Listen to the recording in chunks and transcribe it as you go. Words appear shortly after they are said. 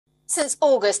Since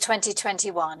August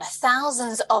 2021,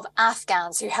 thousands of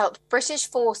Afghans who helped British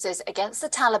forces against the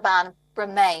Taliban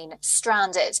remain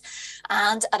stranded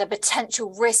and at a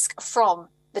potential risk from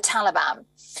the Taliban.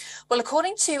 Well,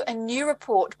 according to a new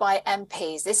report by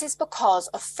MPs, this is because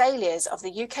of failures of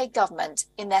the UK government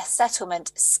in their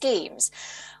settlement schemes.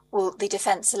 Well, the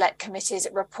Defence Select Committee's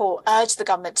report urged the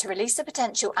government to release the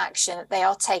potential action they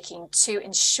are taking to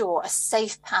ensure a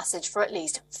safe passage for at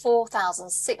least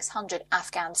 4,600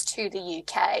 Afghans to the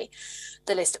UK.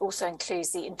 The list also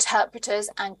includes the interpreters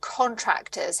and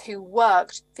contractors who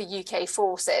worked for UK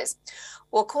forces.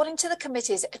 Well, according to the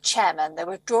committee's chairman, the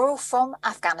withdrawal from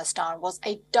Afghanistan was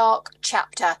a dark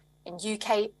chapter in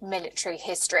UK military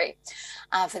history.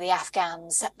 And for the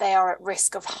Afghans, they are at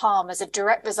risk of harm as a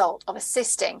direct result of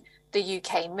assisting the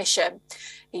UK mission.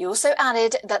 He also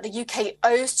added that the UK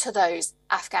owes to those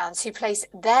Afghans who place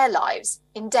their lives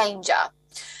in danger.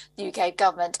 The UK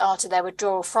government, after their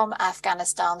withdrawal from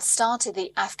Afghanistan, started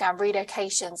the Afghan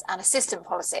relocations and assistance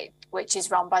policy, which is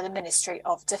run by the Ministry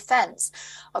of Defence.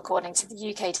 According to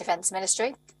the UK Defence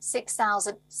Ministry,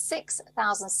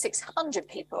 6,600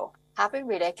 people have been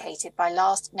relocated by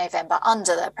last November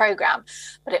under the programme.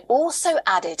 But it also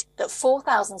added that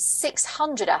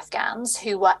 4,600 Afghans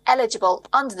who were eligible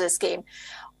under the scheme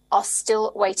are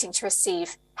still waiting to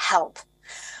receive help.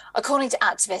 According to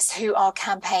activists who are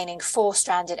campaigning for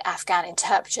stranded Afghan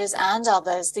interpreters and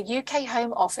others, the UK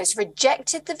Home Office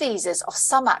rejected the visas of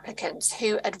some applicants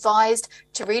who advised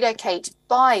to relocate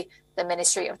by the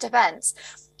Ministry of Defence.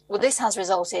 Well, this has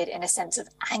resulted in a sense of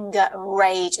anger and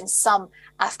rage in some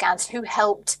Afghans who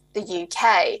helped the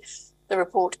UK. The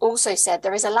report also said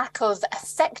there is a lack of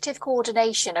effective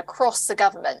coordination across the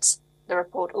government. The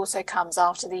report also comes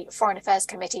after the Foreign Affairs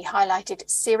Committee highlighted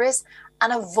serious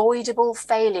and avoidable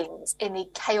failings in the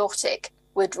chaotic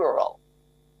withdrawal.